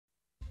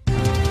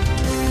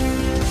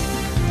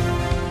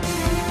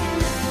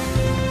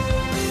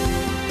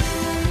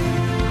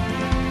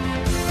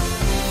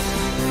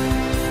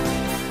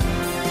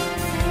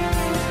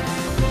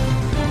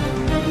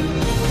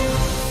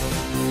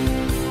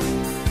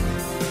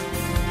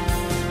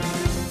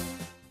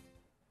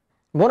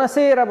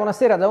Buonasera,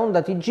 buonasera da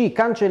Onda TG.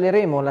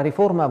 Cancelleremo la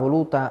riforma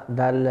voluta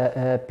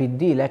dal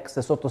PD. L'ex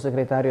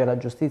sottosegretario alla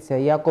giustizia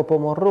Jacopo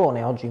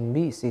Morrone, oggi in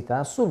visita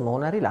a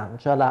Sulmona,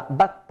 rilancia la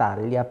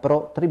battaglia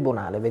pro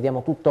tribunale.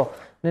 Vediamo tutto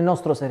nel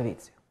nostro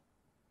servizio.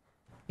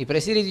 I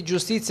presidi di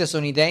giustizia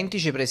sono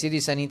identici ai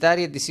presidi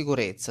sanitari e di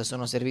sicurezza,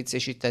 sono servizi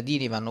ai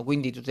cittadini, vanno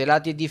quindi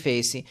tutelati e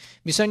difesi.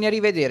 Bisogna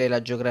rivedere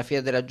la geografia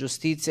della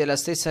giustizia e la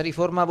stessa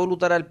riforma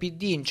voluta dal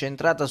PD,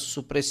 incentrata su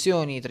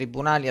suppressioni,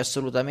 tribunali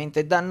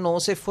assolutamente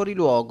dannose e fuori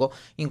luogo.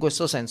 In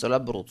questo senso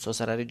l'Abruzzo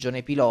sarà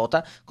regione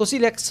pilota, così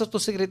l'ex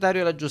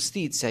sottosegretario alla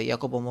giustizia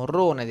Jacopo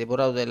Morrone,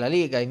 deputato della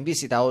Lega, in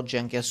visita oggi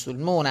anche a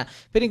Sulmona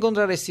per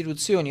incontrare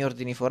istituzioni e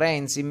ordini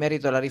forensi in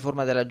merito alla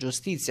riforma della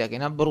giustizia che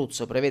in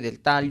Abruzzo prevede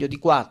il taglio di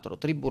 4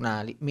 tribunali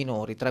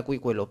minori, tra cui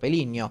quello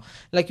Peligno.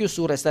 La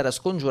chiusura è stata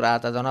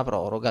scongiurata da una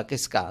proroga che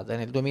scade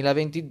nel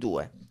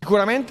 2022.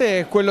 Sicuramente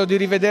è quello di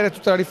rivedere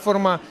tutta la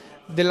riforma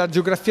della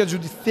geografia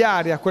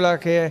giudiziaria, quella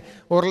che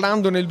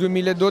Orlando nel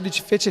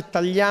 2012 fece,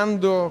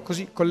 tagliando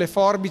così con le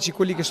forbici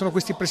quelli che sono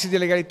questi presidi di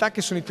legalità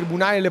che sono i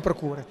tribunali e le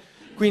procure.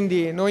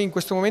 Quindi noi in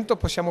questo momento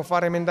possiamo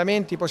fare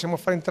emendamenti, possiamo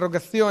fare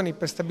interrogazioni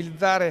per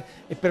stabilizzare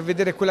e per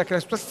vedere quella che è la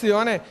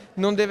situazione.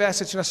 Non deve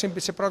esserci una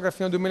semplice proroga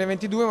fino al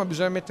 2022, ma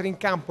bisogna mettere in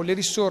campo le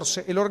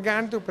risorse e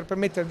l'organico per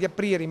permettere di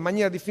aprire in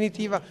maniera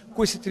definitiva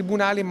questi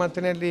tribunali e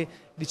mantenerli,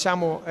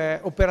 diciamo,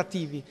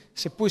 operativi.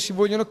 Se poi si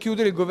vogliono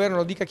chiudere, il governo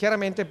lo dica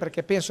chiaramente,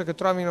 perché penso che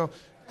trovino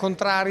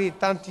contrari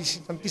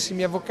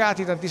tantissimi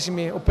avvocati,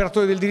 tantissimi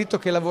operatori del diritto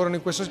che lavorano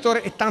in questo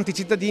settore e tanti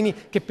cittadini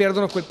che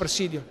perdono quel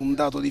presidio. Un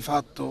dato di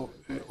fatto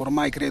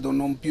ormai credo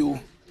non più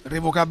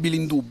revocabile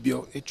in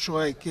dubbio, e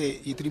cioè che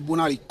i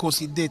tribunali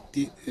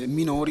cosiddetti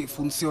minori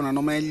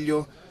funzionano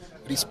meglio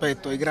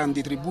rispetto ai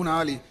grandi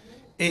tribunali,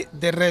 e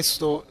del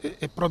resto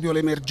è proprio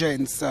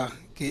l'emergenza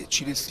che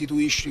ci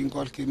restituisce in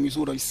qualche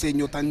misura il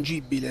segno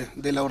tangibile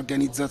della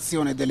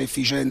organizzazione e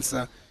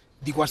dell'efficienza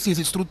di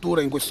qualsiasi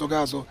struttura, in questo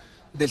caso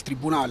del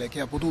Tribunale, che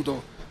ha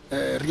potuto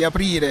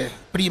riaprire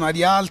prima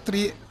di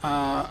altri,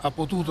 ha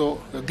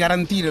potuto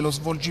garantire lo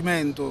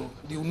svolgimento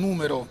di un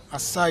numero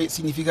assai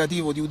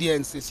significativo di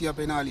udienze sia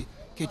penali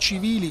che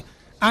civili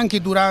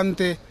anche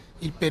durante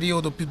il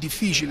periodo più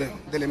difficile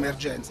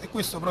dell'emergenza, e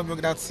questo proprio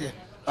grazie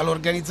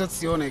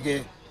all'organizzazione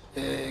che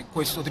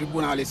questo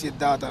Tribunale si è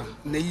data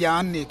negli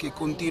anni e che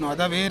continua ad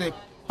avere,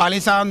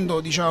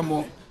 palesando,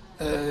 diciamo,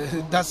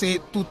 da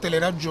sé tutte le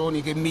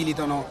ragioni che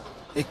militano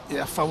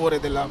a favore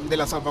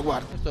della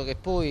salvaguardia. Certo che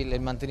poi il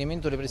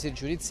mantenimento dei presidi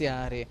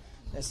giudiziari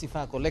si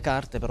fa con le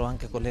carte, però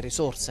anche con le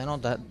risorse, no?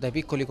 Dai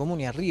piccoli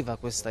comuni arriva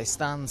questa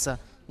istanza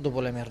dopo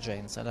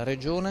l'emergenza. La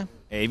Regione?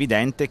 È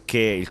evidente che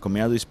il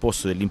combinato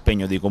disposto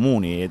dell'impegno dei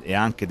comuni e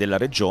anche della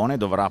Regione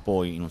dovrà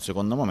poi in un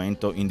secondo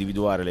momento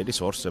individuare le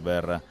risorse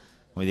per,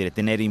 come dire,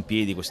 tenere in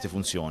piedi queste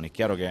funzioni. È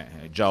chiaro che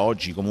già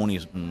oggi i comuni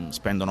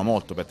spendono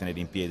molto per tenere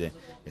in piedi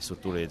le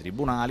strutture dei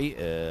tribunali.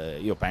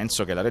 Io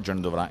penso che la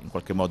Regione dovrà in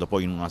qualche modo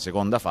poi in una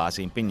seconda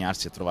fase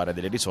impegnarsi a trovare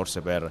delle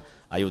risorse per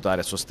aiutare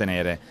a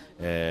sostenere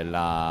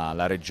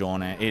la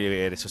Regione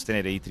e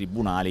sostenere i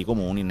tribunali, i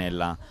comuni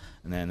nel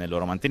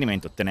loro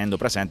mantenimento, tenendo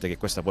presente che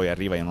questa poi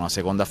arriva in una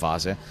seconda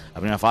fase. La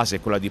prima fase è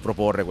quella di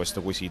proporre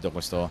questo quesito,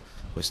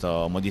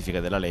 questa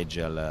modifica della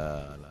legge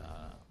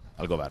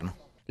al governo.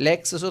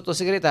 L'ex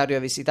sottosegretario ha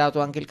visitato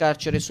anche il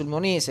carcere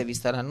sulmonese,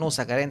 vista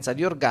l'annosa carenza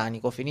di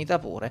organico, finita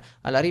pure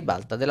alla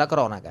ribalta della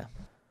cronaca.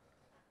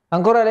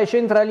 Ancora le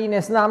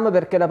centraline SNAM,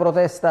 perché la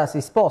protesta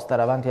si sposta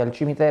davanti al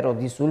cimitero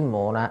di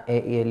Sulmona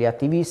e gli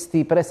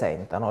attivisti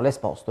presentano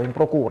l'esposto in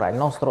procura. Il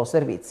nostro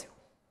servizio.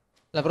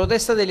 La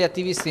protesta degli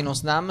attivisti no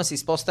SNAM si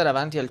sposta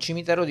davanti al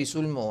cimitero di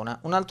Sulmona.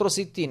 Un altro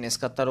sit-in è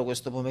scattato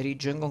questo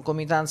pomeriggio in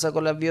concomitanza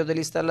con l'avvio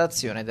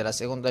dell'installazione della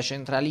seconda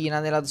centralina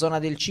nella zona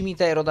del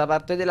cimitero da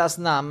parte della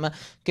SNAM,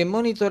 che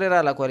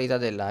monitorerà la qualità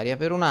dell'aria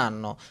per un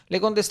anno. Le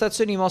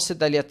contestazioni mosse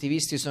dagli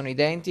attivisti sono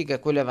identiche a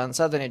quelle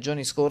avanzate nei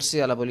giorni scorsi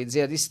dalla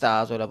Polizia di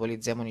Stato e la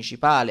Polizia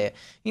Municipale.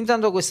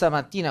 Intanto questa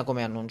mattina,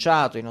 come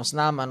annunciato, i no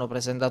SNAM hanno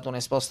presentato un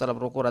esposto alla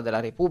Procura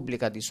della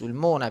Repubblica di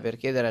Sulmona per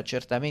chiedere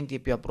accertamenti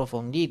più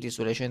approfonditi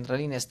sulle centraline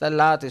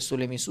installate e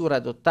sulle misure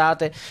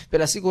adottate per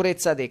la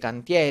sicurezza dei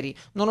cantieri,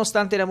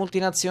 nonostante la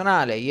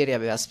multinazionale ieri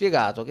aveva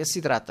spiegato che si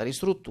tratta di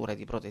strutture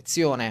di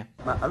protezione.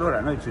 Ma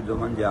allora noi ci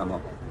domandiamo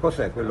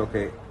cos'è quello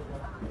che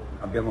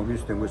abbiamo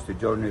visto in questi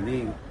giorni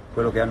lì,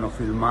 quello che hanno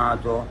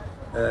filmato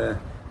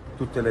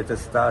tutte le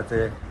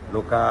testate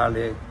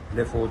locali,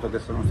 le foto che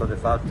sono state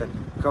fatte,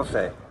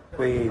 cos'è?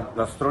 Quei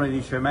lastroni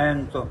di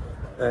cemento,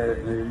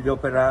 gli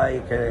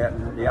operai che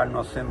li hanno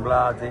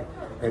assemblati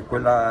e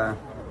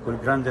quel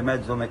grande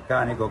mezzo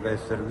meccanico che è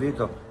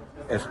servito,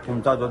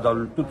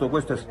 tutto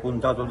questo è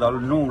spuntato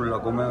dal nulla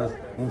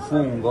come un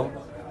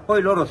fungo.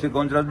 Poi loro si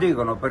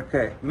contraddicono,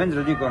 perché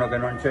mentre dicono che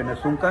non c'è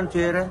nessun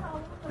cantiere,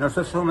 nello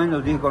stesso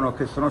momento dicono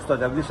che sono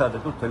state avvisate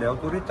tutte le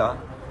autorità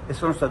e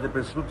sono state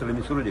prese tutte le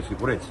misure di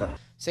sicurezza.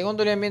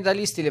 Secondo gli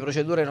ambientalisti le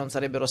procedure non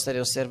sarebbero state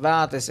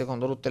osservate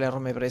secondo tutte le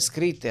norme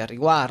prescritte a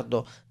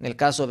riguardo. Nel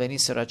caso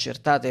venissero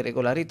accertate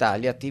irregolarità,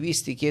 gli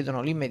attivisti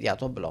chiedono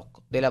l'immediato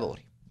blocco dei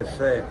lavori.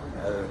 Se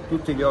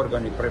tutti gli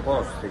organi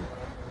preposti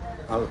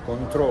al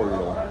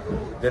controllo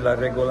della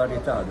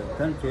regolarità del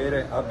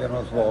cantiere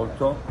abbiano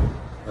svolto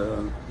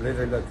le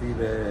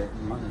relative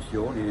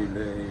mansioni,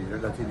 i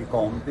relativi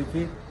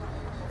compiti,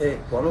 e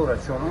qualora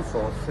ciò non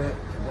fosse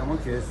abbiamo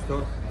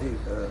chiesto di,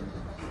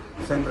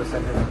 sempre se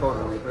ne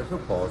ricorrono i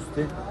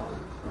presupposti,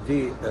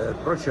 di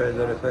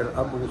procedere per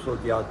abuso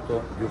di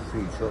atto di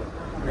ufficio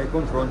nei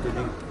confronti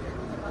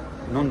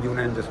non di un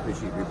ente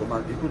specifico, ma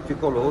di tutti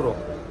coloro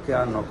che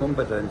hanno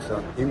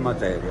competenza in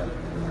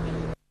materia.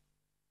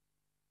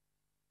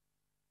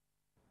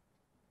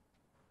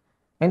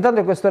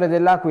 Intanto il questore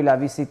dell'Aquila ha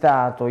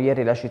visitato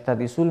ieri la città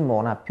di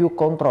Sulmona, più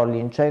controlli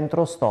in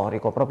centro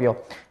storico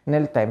proprio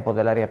nel tempo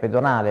dell'area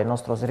pedonale, il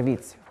nostro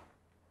servizio.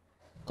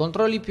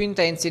 Controlli più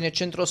intensi nel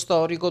centro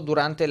storico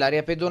durante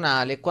l'area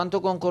pedonale, quanto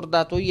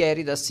concordato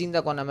ieri dal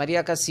sindaco Anna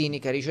Maria Casini,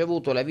 che ha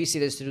ricevuto la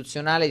visita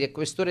istituzionale del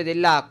questore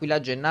dell'Aquila,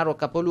 Gennaro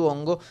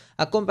Capoluongo,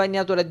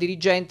 accompagnato dal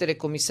dirigente del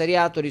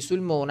commissariato di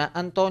Sulmona,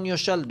 Antonio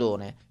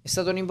Scialdone. È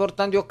stata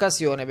un'importante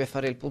occasione per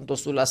fare il punto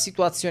sulla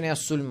situazione a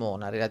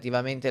Sulmona,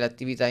 relativamente alle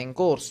attività in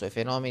corso, ai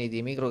fenomeni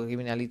di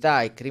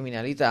microcriminalità e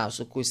criminalità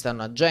su cui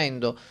stanno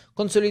agendo,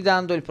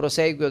 consolidando il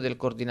proseguio del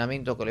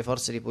coordinamento con le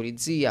forze di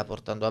polizia,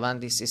 portando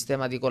avanti il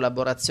sistema di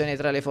collaborazione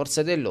tra le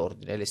forze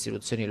dell'ordine e le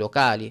istituzioni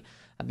locali.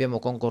 Abbiamo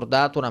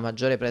concordato una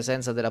maggiore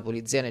presenza della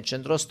polizia nel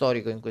centro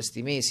storico in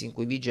questi mesi in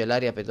cui vige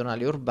l'area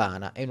pedonale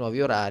urbana e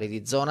nuovi orari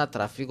di zona a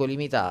traffico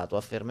limitato,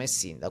 afferma il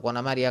sindaco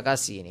Anna Maria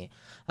Casini.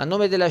 A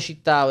nome della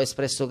città ho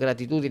espresso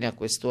gratitudine a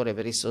questore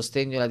per il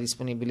sostegno e la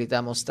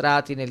disponibilità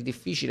mostrati nel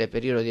difficile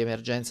periodo di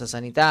emergenza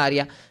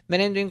sanitaria,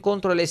 venendo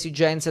incontro alle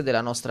esigenze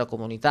della nostra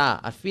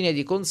comunità, al fine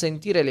di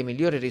consentire le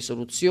migliori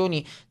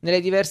risoluzioni nelle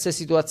diverse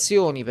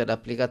situazioni per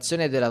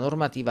l'applicazione della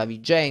normativa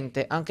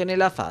vigente, anche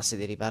nella fase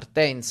di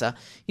ripartenza.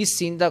 Il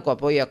sindaco ha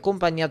poi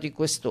accompagnato il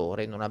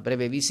questore in una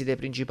breve visita ai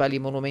principali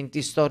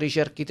monumenti storici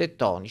e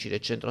architettonici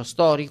del centro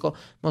storico,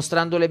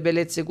 mostrando le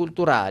bellezze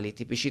culturali,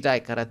 tipicità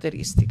e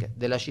caratteristiche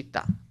della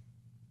città.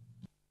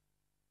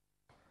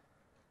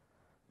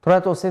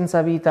 Trovato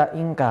senza vita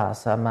in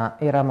casa, ma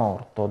era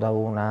morto da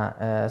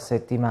una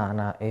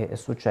settimana. È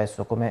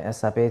successo, come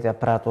sapete, a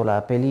Prato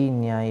La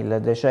Peligna. Il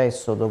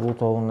decesso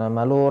dovuto a un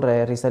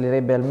malore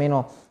risalirebbe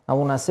almeno a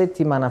una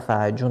settimana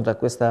fa. È giunta a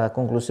questa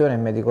conclusione il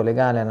medico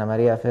legale Anna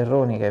Maria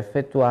Ferroni, che ha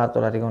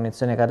effettuato la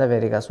ricognizione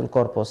cadaverica sul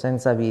corpo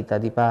senza vita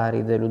di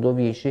Paride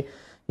Ludovici,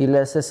 il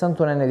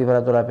 61enne di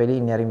Prato La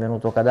Peligna,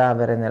 rinvenuto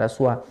cadavere nella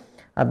sua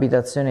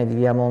abitazione di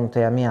via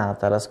Monte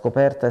Amiata. La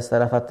scoperta è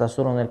stata fatta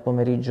solo nel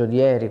pomeriggio di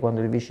ieri, quando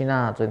il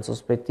vicinato,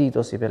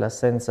 insospettitosi per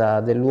l'assenza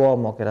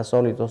dell'uomo che era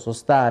solito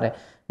sostare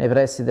nei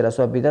pressi della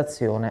sua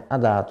abitazione, ha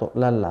dato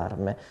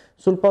l'allarme.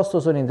 Sul posto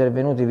sono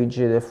intervenuti i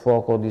vigili del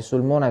fuoco di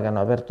Sulmona, che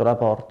hanno aperto la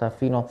porta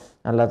fino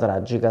alla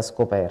tragica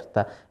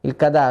scoperta. Il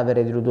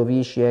cadavere di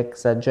Ludovici,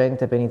 ex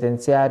agente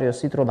penitenziario,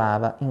 si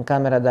trovava in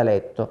camera da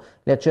letto.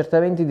 Gli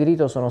accertamenti di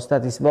rito sono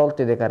stati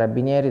svolti dai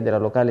carabinieri della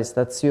locale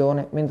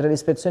stazione, mentre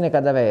l'ispezione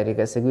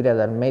cadaverica eseguita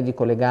dal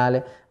medico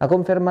legale ha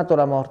confermato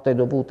la morte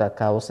dovuta a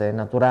cause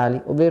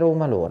naturali, ovvero un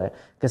malore,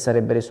 che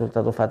sarebbe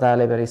risultato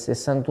fatale per il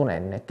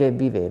 61enne che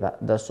viveva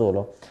da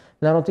solo.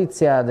 La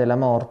notizia della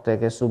morte,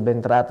 che è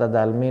subentrata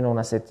da almeno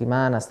una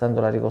settimana, stando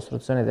alla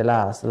ricostruzione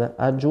dell'ASL,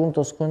 ha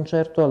aggiunto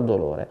sconcerto al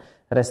dolore.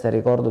 Resta il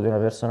ricordo di una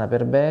persona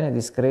per bene,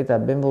 discreta e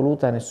ben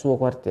voluta nel suo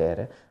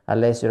quartiere.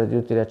 All'esito di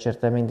tutti gli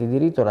accertamenti di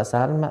rito, la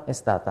salma è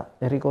stata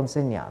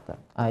riconsegnata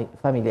ai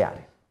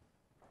familiari.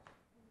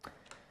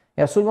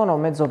 E a Sulmona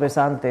un mezzo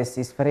pesante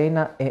si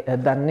sfrena e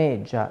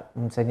danneggia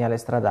un segnale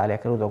stradale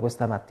accaduto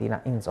questa mattina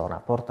in zona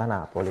Porta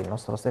Napoli, il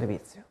nostro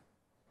servizio.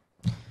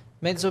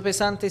 Mezzo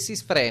pesante si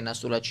sfrena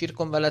sulla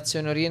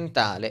circonvallazione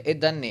orientale e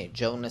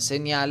danneggia un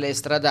segnale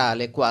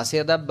stradale quasi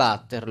ad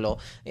abbatterlo.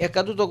 È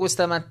accaduto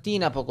questa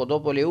mattina poco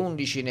dopo le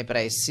 11 nei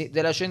pressi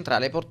della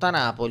centrale Porta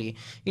Napoli.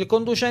 Il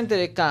conducente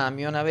del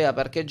camion aveva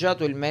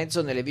parcheggiato il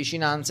mezzo nelle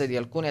vicinanze di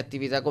alcune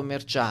attività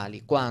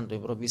commerciali, quando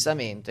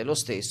improvvisamente lo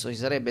stesso si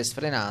sarebbe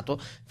sfrenato,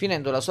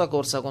 finendo la sua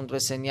corsa contro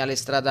il segnale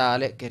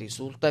stradale, che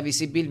risulta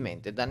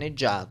visibilmente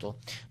danneggiato.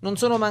 Non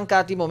sono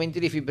mancati momenti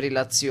di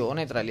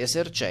fibrillazione tra gli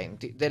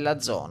esercenti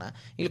della zona.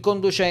 Il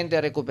conducente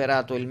ha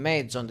recuperato il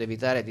mezzo onde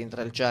evitare di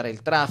intralciare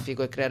il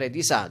traffico e creare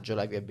disagio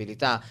alla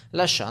viabilità,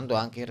 lasciando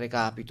anche il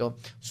recapito.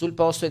 Sul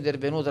posto è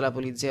intervenuta la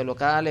polizia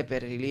locale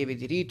per rilievi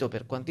di rito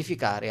per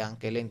quantificare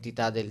anche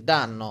l'entità del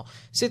danno.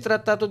 Si è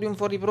trattato di un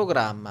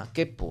fuoriprogramma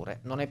che pure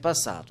non è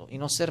passato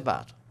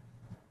inosservato.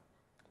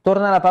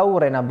 Torna la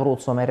paura in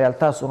Abruzzo, ma in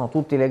realtà sono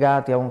tutti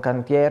legati a un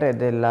cantiere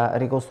della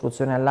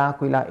ricostruzione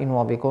all'Aquila, i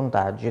nuovi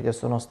contagi che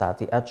sono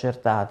stati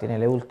accertati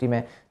nelle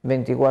ultime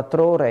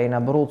 24 ore. In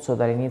Abruzzo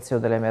dall'inizio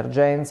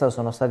dell'emergenza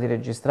sono stati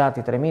registrati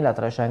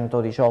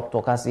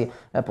 3.318 casi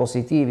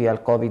positivi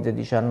al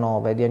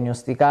Covid-19,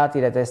 diagnosticati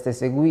le test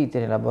eseguite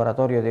nel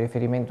laboratorio di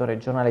riferimento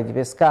regionale di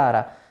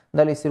Pescara.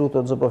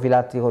 dall'Istituto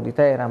Zooprofilattico di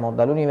Teramo,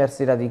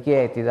 dall'Università di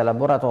Chieti, dal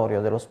laboratorio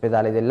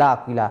dell'ospedale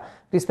dell'Aquila.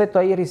 Rispetto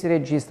a ieri si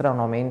registra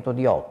un aumento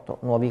di 8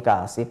 nuovi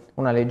casi,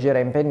 una leggera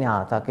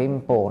impegnata che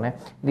impone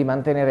di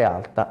mantenere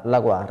alta la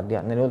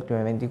guardia. Nelle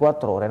ultime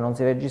 24 ore non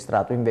si è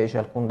registrato invece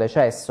alcun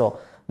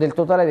decesso. Del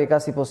totale dei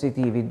casi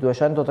positivi,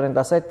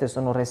 237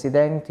 sono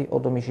residenti o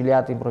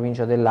domiciliati in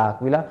provincia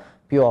dell'Aquila,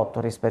 più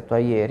 8 rispetto a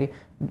ieri,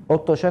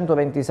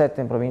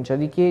 827 in provincia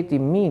di Chieti,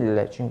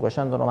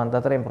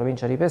 1593 in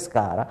provincia di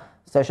Pescara,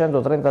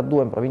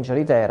 632 in provincia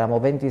di Teramo,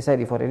 26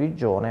 di fuori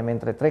regione,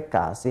 mentre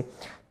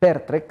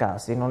per 3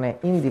 casi non è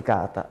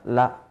indicata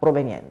la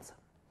provenienza.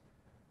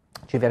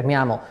 Ci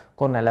fermiamo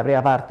con la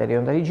prima parte di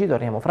Onda Tv,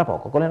 torniamo fra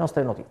poco con le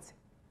nostre notizie.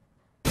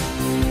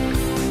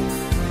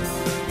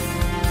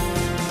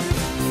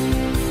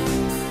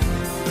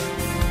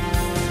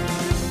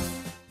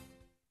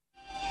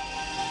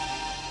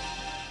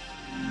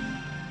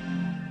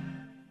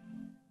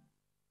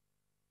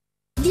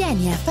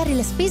 Vieni a fare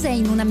la spesa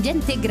in un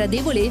ambiente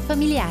gradevole e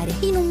familiare,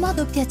 in un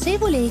modo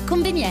piacevole e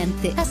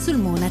conveniente. A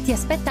Sulmona ti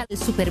aspetta il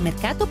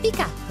supermercato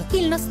Pick-up.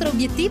 Il nostro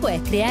obiettivo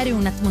è creare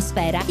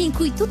un'atmosfera in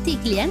cui tutti i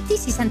clienti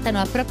si sentano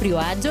a proprio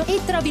agio e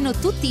trovino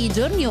tutti i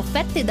giorni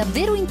offerte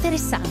davvero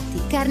interessanti.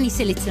 Carni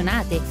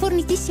selezionate,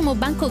 fornitissimo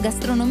banco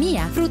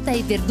gastronomia, frutta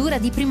e verdura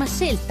di prima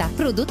scelta,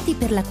 prodotti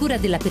per la cura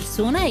della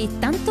persona e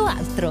tanto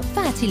altro.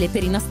 Facile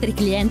per i nostri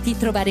clienti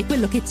trovare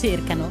quello che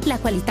cercano. La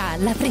qualità,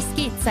 la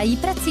freschezza, i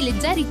prezzi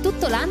leggeri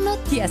tutto l'anno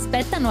ti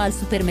aspettano al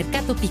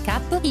supermercato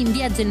Pick-up in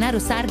via Gennaro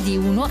Sardi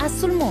 1 a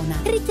Sulmona.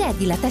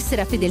 Richiedi la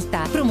tessera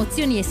fedeltà,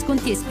 promozioni e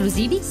sconti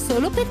esclusivi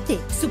solo per te.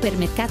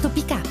 Supermercato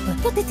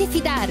Pick-up. Potete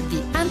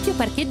fidarvi. Ampio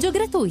parcheggio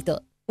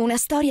gratuito. Una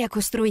storia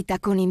costruita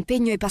con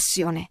impegno e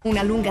passione.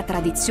 Una lunga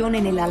tradizione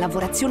nella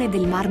lavorazione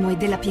del marmo e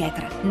della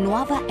pietra.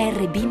 Nuova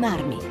RB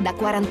Marmi. Da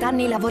 40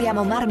 anni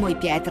lavoriamo marmo e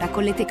pietra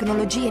con le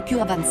tecnologie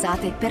più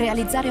avanzate per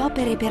realizzare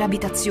opere per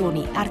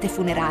abitazioni, arte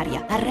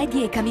funeraria,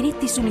 arredi e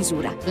caminetti su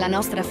misura. La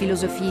nostra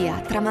filosofia,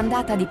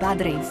 tramandata di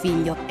padre in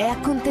figlio, è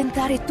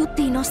accontentare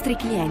tutti i nostri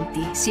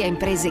clienti, sia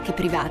imprese che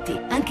privati,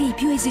 anche i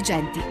più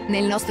esigenti.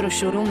 Nel nostro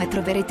showroom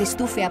troverete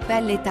stufe a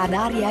pellet ad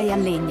aria e a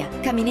legna,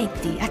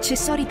 caminetti,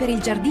 accessori per il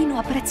giardino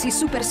a prezzi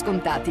super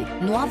scontati.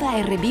 Nuova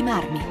RB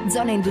Marmi,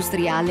 zona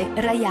industriale,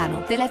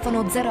 Raiano,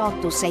 telefono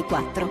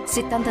 0864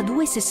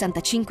 72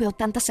 65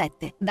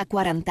 87. Da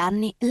 40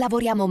 anni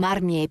lavoriamo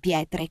marmi e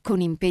pietre con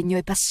impegno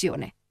e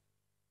passione.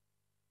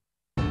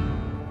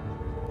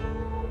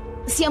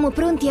 Siamo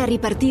pronti a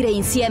ripartire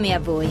insieme a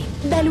voi.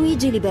 Da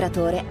Luigi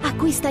Liberatore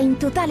acquista in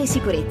totale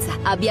sicurezza.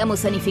 Abbiamo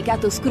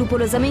sanificato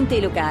scrupolosamente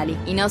i locali.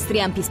 I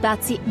nostri ampi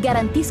spazi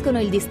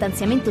garantiscono il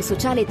distanziamento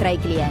sociale tra i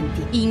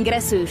clienti.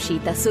 Ingresso e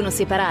uscita sono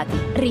separati.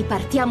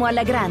 Ripartiamo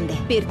alla grande.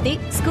 Per te,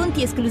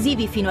 sconti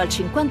esclusivi fino al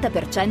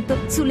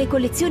 50% sulle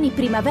collezioni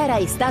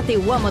primavera-estate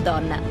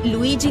uomo-donna.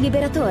 Luigi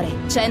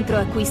Liberatore, Centro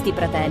Acquisti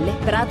Pratelle,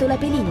 Prato La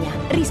Peligna.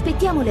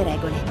 Rispettiamo le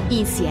regole.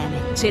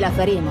 Insieme ce la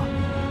faremo.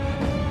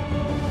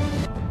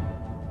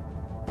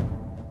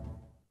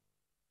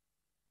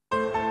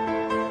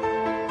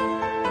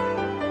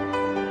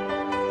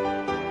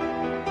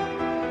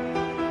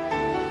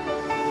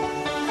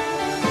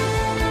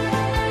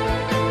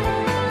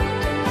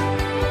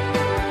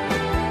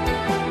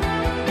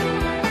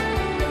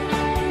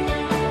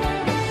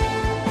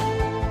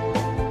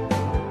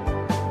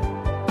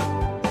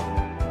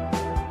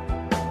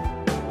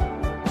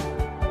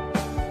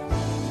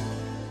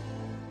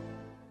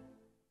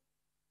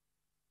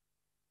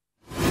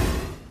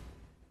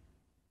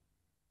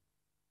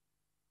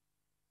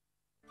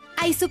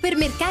 Ai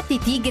supermercati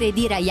Tigre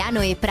di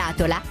Raiano e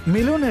Pratola.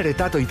 Melone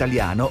retato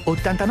italiano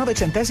 89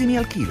 centesimi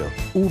al chilo.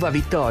 Uva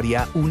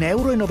Vittoria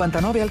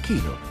 1,99 € al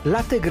chilo.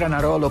 Latte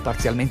Granarolo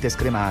parzialmente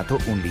scremato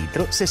 1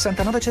 litro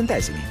 69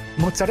 centesimi.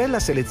 Mozzarella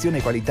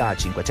selezione qualità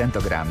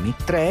 500 grammi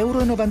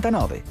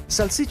 3,99 €.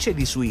 Salsicce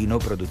di suino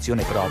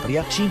produzione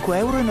propria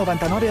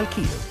 5,99 € al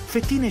chilo.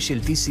 Fettine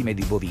sceltissime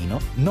di bovino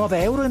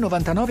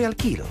 9,99 € al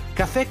chilo.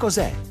 Caffè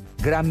Cos'è?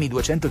 Grammi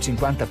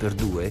 250 x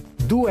 2,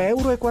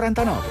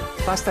 2,49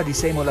 €. Pasta di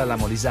semola alla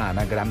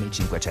molisana, grammi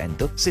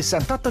 500,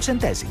 68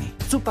 centesimi.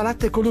 Zuppa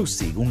latte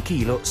Colussi, 1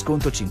 chilo,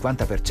 sconto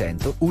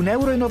 50%,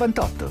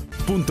 1,98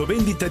 €. Punto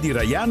vendita di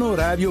Raiano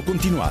orario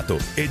continuato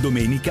e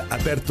domenica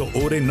aperto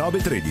ore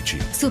 9:13.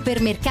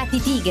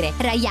 Supermercati Tigre,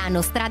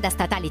 Raiano strada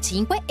statale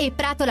 5 e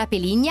Prato La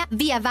Peligna,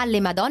 via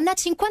Valle Madonna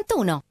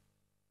 51.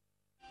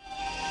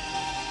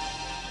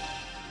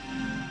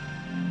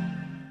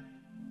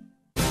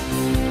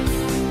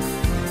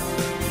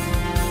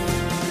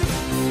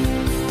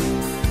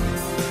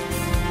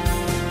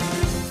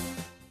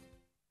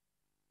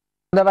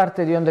 Da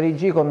parte di Onda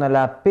Tv con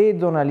la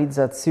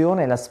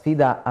pedonalizzazione e la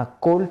sfida a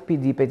colpi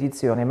di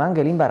petizione, ma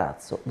anche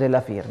l'imbarazzo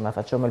della firma.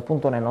 Facciamo il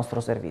punto nel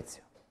nostro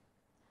servizio.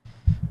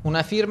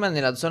 Una firma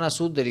nella zona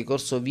sud del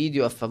ricorso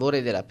video a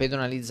favore della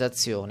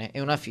pedonalizzazione e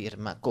una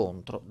firma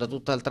contro da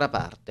tutt'altra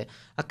parte.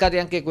 Accade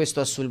anche questo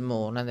a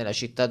Sulmona, nella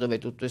città dove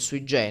tutto è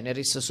sui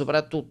generis,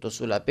 soprattutto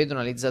sulla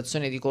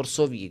pedonalizzazione di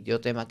corso video,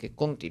 tema che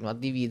continua a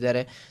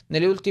dividere.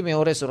 Nelle ultime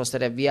ore sono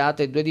state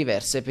avviate 2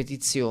 diverse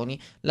petizioni.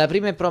 La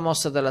prima è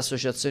promossa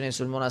dall'associazione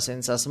Sulmona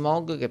Senza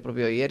Smog, che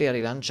proprio ieri ha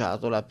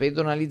rilanciato la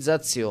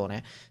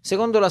pedonalizzazione.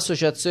 Secondo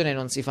l'associazione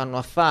non si fanno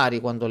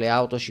affari quando le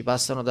auto ci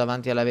passano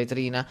davanti alla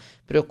vetrina,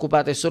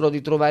 preoccupate solo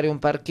di trovare un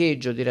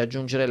parcheggio, di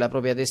raggiungere la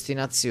propria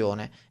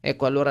destinazione.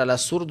 Ecco allora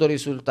l'assurdo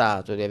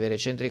risultato di avere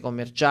centri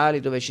commerciali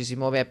dove ci si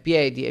muove a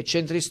piedi e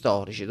centri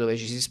storici dove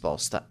ci si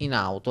sposta in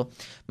auto.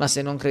 Ma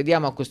se non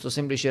crediamo a questo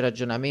semplice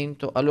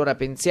ragionamento, allora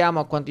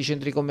pensiamo a quanti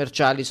centri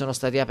commerciali sono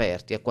stati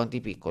aperti, a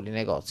quanti piccoli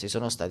negozi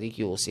sono stati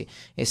chiusi,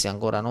 e se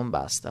ancora non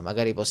basta,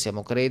 magari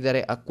possiamo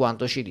credere a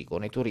quanto ci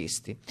dicono i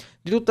turisti.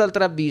 Di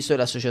tutt'altro avviso è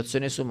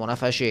l'associazione Sulmona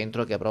Fa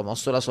Centro, che ha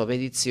promosso la sua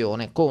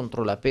petizione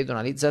contro la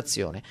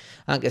pedonalizzazione,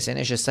 anche se è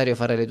necessario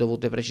fare le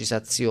dovute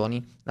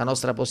precisazioni. La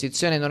nostra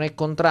posizione non è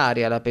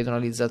contraria alla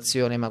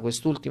pedonalizzazione, ma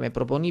quest'ultima è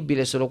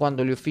proponibile solo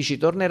quando gli uffici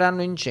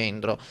torneranno in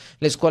centro,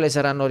 le scuole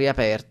saranno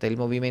riaperte, il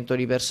movimento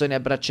di persone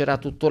abbraccerà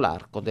tutto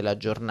l'arco della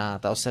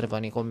giornata.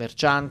 Osservano i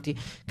commercianti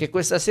che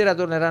questa sera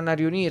torneranno a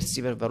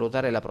riunirsi per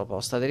valutare la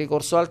proposta del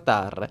ricorso al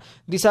TAR.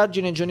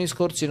 Disagi nei giorni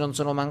scorsi non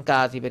sono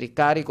mancati per il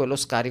carico e lo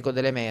scarico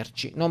delle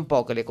merci, non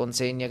poche le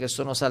consegne che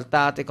sono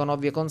saltate con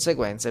ovvie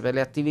conseguenze per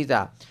le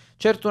attività.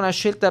 Certo una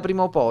scelta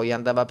prima o poi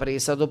andava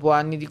presa dopo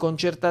anni di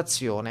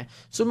concertazione.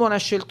 Sulmona ha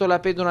scelto la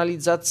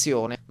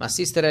pedonalizzazione, ma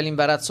assistere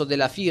all'imbarazzo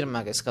della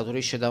firma, che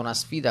scaturisce da una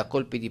sfida a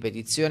colpi di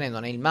petizione,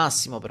 non è il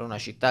massimo per una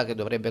città che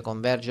dovrebbe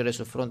convergere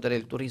sul fronte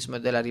del turismo e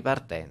della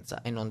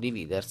ripartenza e non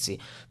dividersi.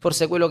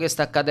 Forse quello che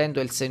sta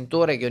accadendo è il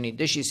sentore che ogni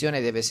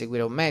decisione deve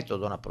seguire un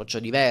metodo, un approccio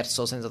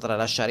diverso, senza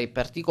tralasciare il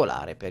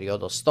particolare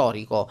periodo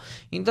storico.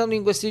 Intanto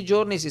in questi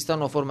giorni si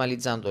stanno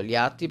formalizzando gli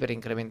atti per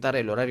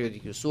incrementare l'orario di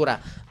chiusura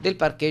del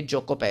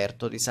parcheggio coperto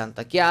di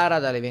Santa Chiara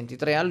dalle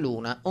 23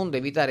 all'1, onde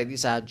evitare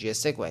disagi e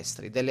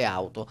sequestri delle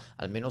auto.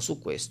 Almeno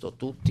su questo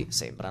tutti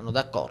sembrano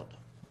d'accordo.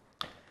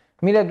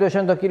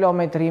 1200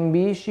 km in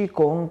bici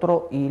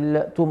contro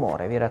il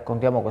tumore. Vi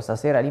raccontiamo questa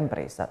sera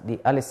l'impresa di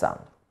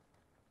Alessandro.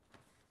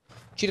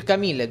 Circa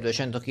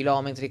 1200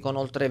 km con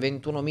oltre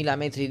 21.000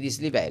 metri di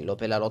dislivello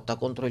per la lotta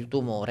contro il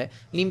tumore,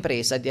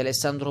 l'impresa di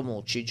Alessandro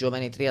Mucci,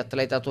 giovane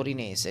triatleta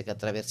torinese che ha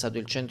attraversato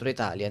il centro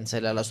Italia in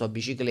sella alla sua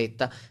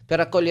bicicletta per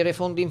raccogliere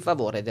fondi in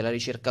favore della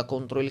ricerca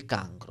contro il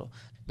cancro.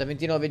 Da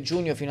 29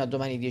 giugno fino a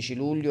domani 10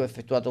 luglio è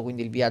effettuato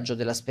quindi il viaggio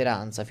della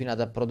speranza, fino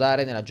ad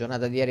approdare nella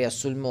giornata di ieri a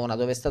Sulmona,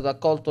 dove è stato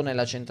accolto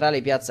nella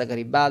centrale piazza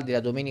Garibaldi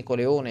da Domenico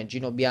Leone e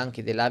Gino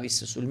Bianchi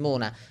dell'Avis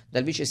Sulmona,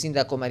 dal vice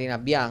sindaco Marina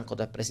Bianco,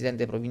 dal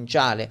presidente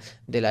provinciale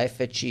della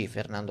FC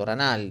Fernando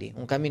Ranalli.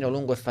 Un cammino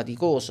lungo e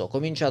faticoso,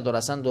 cominciato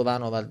da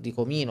Sandovano Val di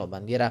Comino,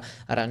 bandiera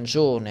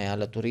arancione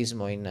al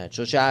turismo in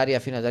Ciociaria,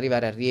 fino ad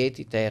arrivare a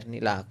Rieti, Terni,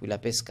 L'Aquila,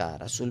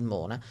 Pescara,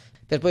 Sulmona,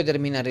 per poi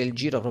terminare il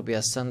giro proprio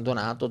a San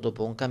Donato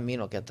dopo un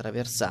cammino che ha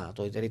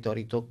attraversato i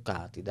territori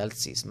toccati dal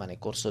sisma nel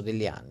corso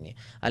degli anni.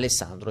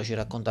 Alessandro ci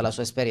racconta la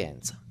sua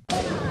esperienza.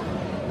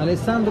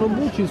 Alessandro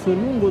Bucci, il suo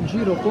lungo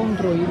giro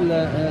contro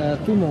il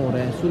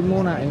tumore.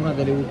 Sulmona è una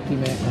delle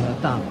ultime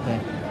tappe.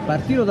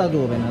 Partito da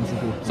dove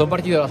innanzitutto? Sono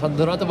partito da San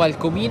Donato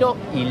Valcomino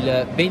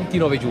il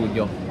 29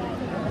 giugno.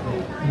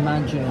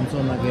 Immagino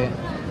insomma che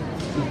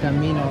il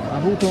cammino ha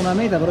avuto una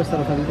meta, però è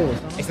stato faticoso.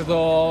 È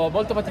stato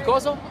molto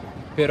faticoso,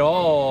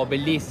 però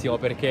bellissimo,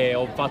 perché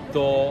ho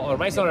fatto,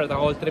 ormai sono da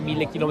oltre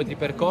 1000 km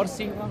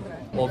percorsi,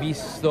 ho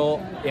visto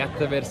e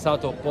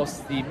attraversato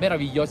posti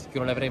meravigliosi che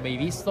non avrei mai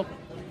visto.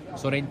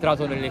 Sono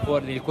entrato nel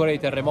cuore dei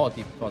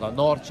terremoti, da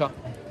Norcia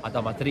ad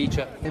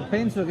Amatrice. E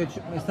penso che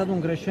è stato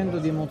un crescendo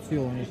di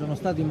emozioni, sono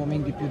stati i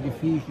momenti più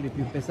difficili,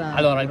 più pesanti.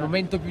 Allora, il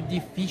momento più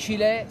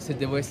difficile, se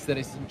devo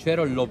essere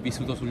sincero, l'ho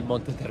vissuto sul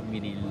Monte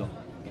Terminillo,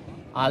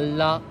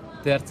 alla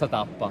terza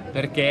tappa,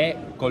 perché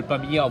colpa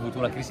mia ho avuto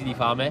una crisi di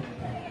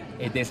fame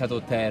ed è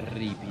stato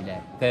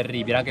terribile,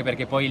 anche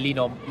perché poi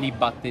lì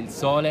batte il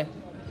sole,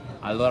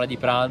 all'ora di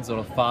pranzo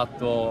l'ho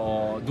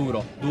fatto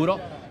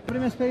duro.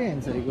 Prima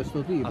esperienza di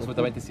questo tipo?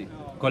 Assolutamente sì,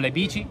 con le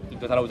bici, in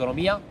totale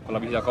autonomia, con la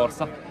bici da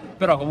corsa,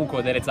 però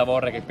comunque delle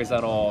zavorre che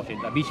pesano, cioè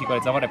la bici con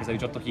le zavorre pesa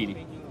 18 kg.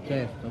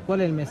 Certo, qual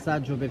è il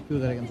messaggio per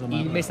chiudere?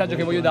 Il messaggio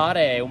che voglio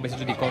dare è un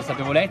messaggio di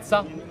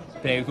consapevolezza,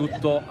 prima di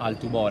tutto al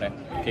tumore,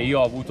 che io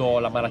ho avuto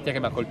la malattia che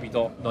mi ha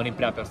colpito non in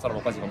prima persona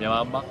ma quasi con mia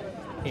mamma,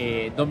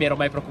 e non mi ero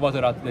mai preoccupato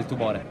del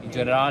tumore in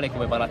generale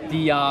come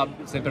malattia,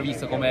 sempre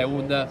visto come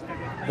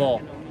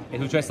è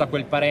successo a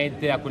quel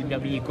parente, a quel mio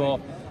amico,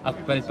 a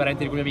quel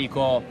parente di quel mio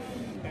amico,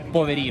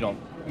 poverino.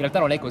 In realtà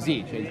non è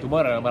così, cioè il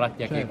tumore è una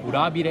malattia che è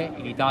curabile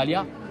in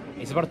Italia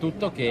e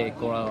soprattutto che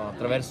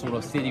attraverso uno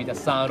stile di vita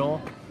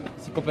sano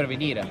si può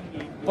prevenire.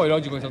 Poi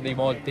logico che sono dei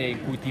volte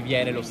in cui ti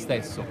viene lo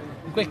stesso,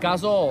 in quel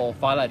caso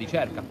fa la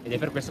ricerca ed è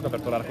per questo che ho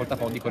aperto la raccolta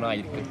fondi con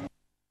AIRC.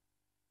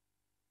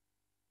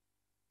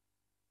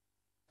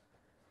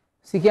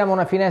 Si chiama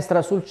Una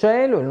finestra sul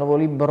cielo, il nuovo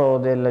libro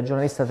del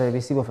giornalista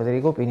televisivo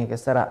Federico Pini, che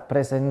sarà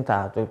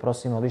presentato il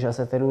prossimo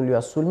 17 luglio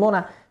a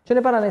Sulmona. Ce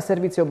ne parla nel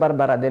servizio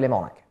Barbara delle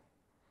Monache.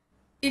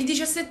 Il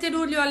 17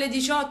 luglio alle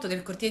 18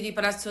 nel cortile di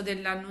Palazzo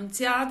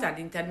dell'Annunziata,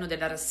 all'interno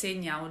della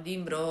rassegna Un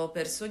libro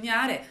per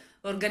sognare,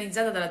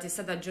 organizzata dalla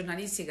testata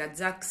giornalistica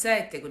ZAC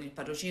 7 con il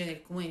patrocinio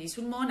del comune di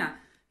Sulmona,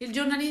 il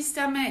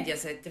giornalista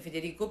Mediaset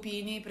Federico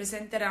Pini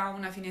presenterà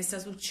Una finestra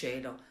sul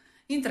cielo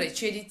in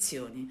 13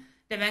 edizioni.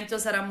 L'evento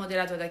sarà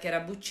moderato da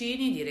Chiara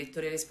Buccini,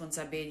 direttore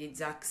responsabile di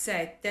ZAC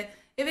 7,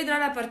 e vedrà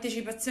la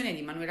partecipazione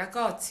di Manuela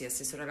Cozzi,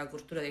 assessore alla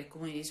cultura del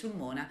comune di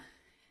Sulmona,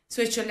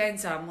 Sua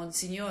Eccellenza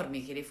Monsignor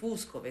Michele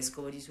Fusco,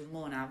 vescovo di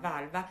Sulmona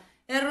Valva,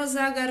 e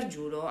Rosa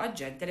Gargiulo,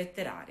 agente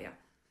letteraria.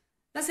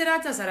 La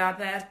serata sarà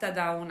aperta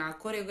da una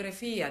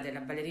coreografia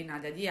della ballerina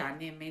Ada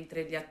Dianni,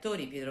 mentre gli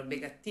attori Pietro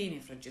Begattini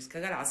e Francesca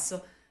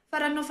Galasso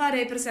faranno fare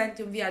ai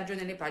presenti un viaggio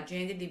nelle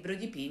pagine del libro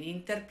di Pini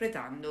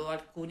interpretando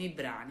alcuni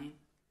brani.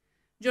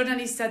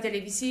 Giornalista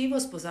televisivo,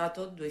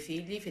 sposato, 2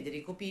 figli,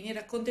 Federico Pini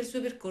racconta il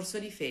suo percorso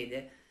di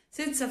fede,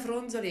 senza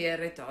fronzoli e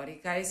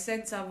retorica e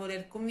senza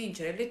voler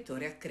convincere il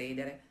lettore a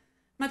credere,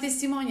 ma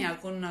testimonia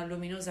con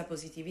luminosa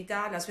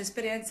positività la sua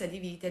esperienza di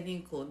vita e di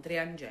incontri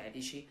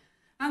angelici,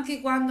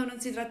 anche quando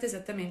non si tratta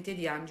esattamente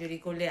di angeli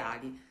con le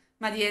ali,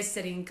 ma di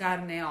esseri in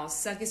carne e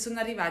ossa che sono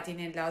arrivati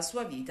nella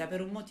sua vita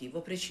per un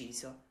motivo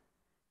preciso.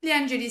 Gli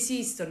angeli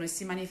esistono e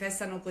si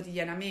manifestano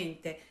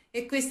quotidianamente,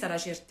 e questa è la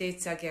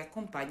certezza che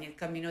accompagna il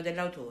cammino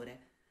dell'autore.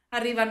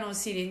 Arrivano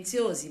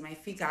silenziosi ma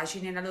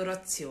efficaci nella loro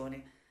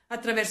azione,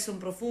 attraverso un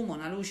profumo,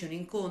 una luce, un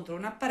incontro,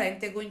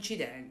 un'apparente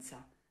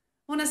coincidenza.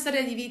 Una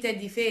storia di vita e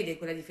di fede,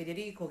 quella di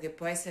Federico, che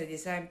può essere di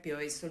esempio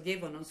e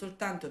sollievo non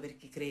soltanto per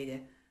chi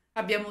crede.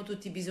 Abbiamo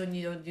tutti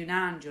bisogno di un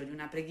angelo, di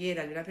una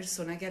preghiera, di una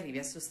persona che arrivi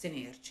a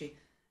sostenerci.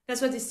 La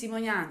sua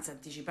testimonianza,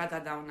 anticipata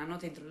da una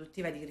nota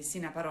introduttiva di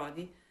Cristina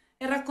Parodi,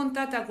 è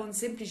raccontata con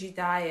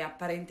semplicità e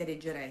apparente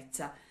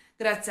leggerezza,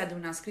 grazie ad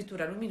una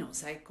scrittura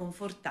luminosa e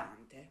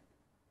confortante.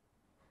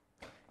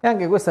 E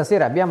anche questa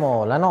sera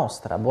abbiamo la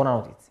nostra buona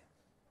notizia.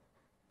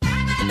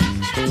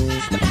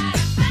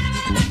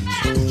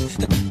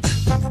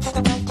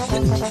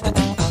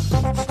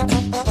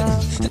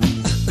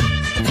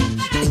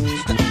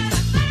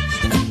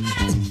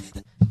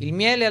 Il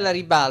miele alla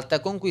ribalta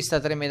conquista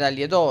 3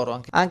 medaglie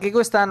d'oro. Anche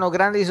quest'anno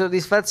grandi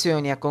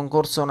soddisfazioni a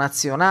concorso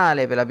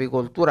nazionale per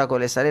l'apicoltura con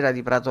le Sera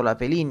di Prato La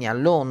Peligna a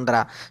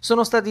Londra.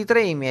 Sono stati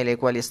 3 i mieli ai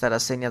quali è stata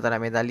assegnata la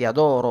medaglia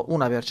d'oro,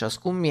 una per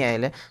ciascun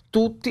miele,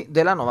 tutti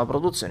della nuova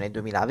produzione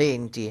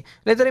 2020.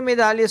 Le 3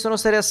 medaglie sono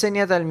state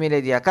assegnate al miele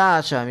di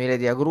acacia, miele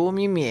di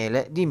agrumi,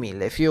 miele di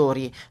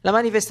millefiori. La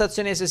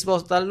manifestazione si è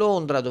svolta a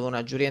Londra, dove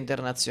una giuria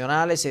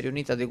internazionale si è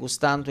riunita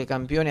degustando i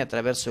campioni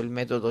attraverso il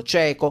metodo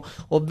cieco,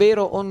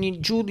 ovvero ogni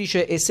giudice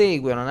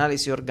esegue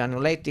un'analisi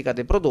organolettica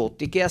dei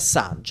prodotti che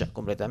assaggia,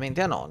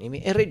 completamente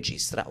anonimi, e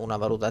registra una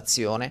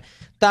valutazione.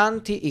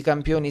 Tanti i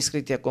campioni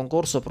iscritti al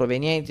concorso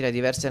provenienti da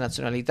diverse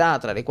nazionalità,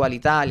 tra le quali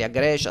Italia,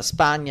 Grecia,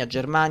 Spagna,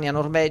 Germania,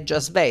 Norvegia,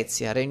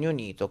 Svezia, Regno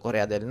Unito,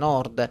 Corea del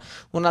Nord.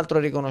 Un altro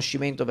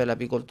riconoscimento per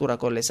l'apicoltura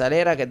con le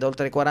Sera, che da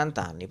oltre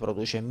 40 anni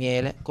produce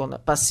miele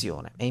con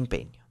passione e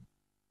impegno.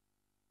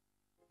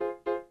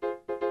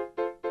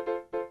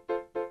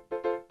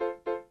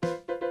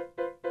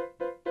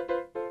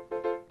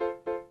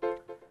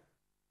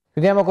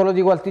 Chiudiamo con lo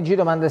dico al TG,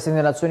 domande,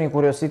 segnalazioni,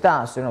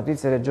 curiosità sulle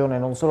notizie regione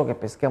non solo che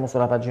peschiamo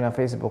sulla pagina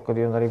Facebook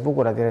di Onda TV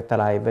con la diretta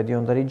live di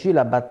Onda TG.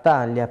 La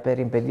battaglia per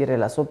impedire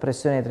la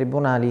soppressione dei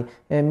tribunali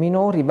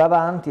minori va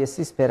avanti e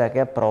si spera che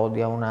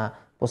approdi a una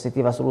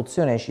positiva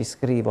soluzione, ci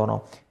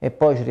scrivono. E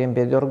poi ci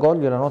riempie di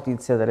orgoglio la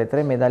notizia delle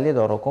 3 medaglie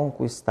d'oro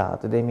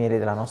conquistate dai mieli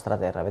della nostra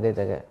terra.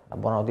 Vedete che la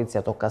buona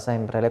notizia tocca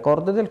sempre le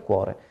corde del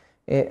cuore.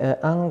 E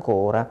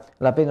ancora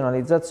la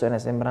penalizzazione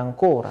sembra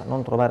ancora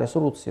non trovare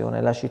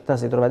soluzione, la città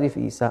si trova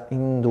divisa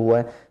in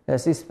 2,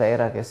 si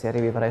spera che si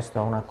arrivi presto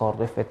a un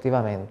accordo.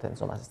 Effettivamente,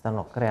 insomma, si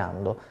stanno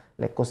creando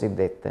le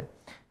cosiddette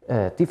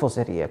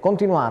tifoserie.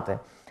 Continuate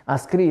a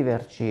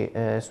scriverci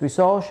sui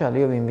social,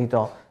 io vi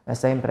invito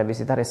sempre a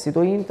visitare il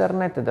sito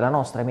internet della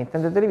nostra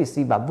emittente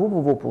televisiva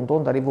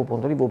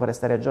www.ondatv.tv per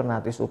restare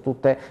aggiornati su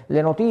tutte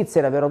le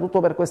notizie. Davvero tutto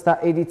per questa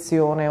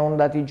edizione.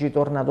 Onda TG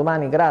torna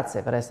domani,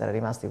 grazie per essere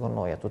rimasti con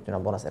noi, a tutti una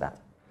buona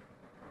serata.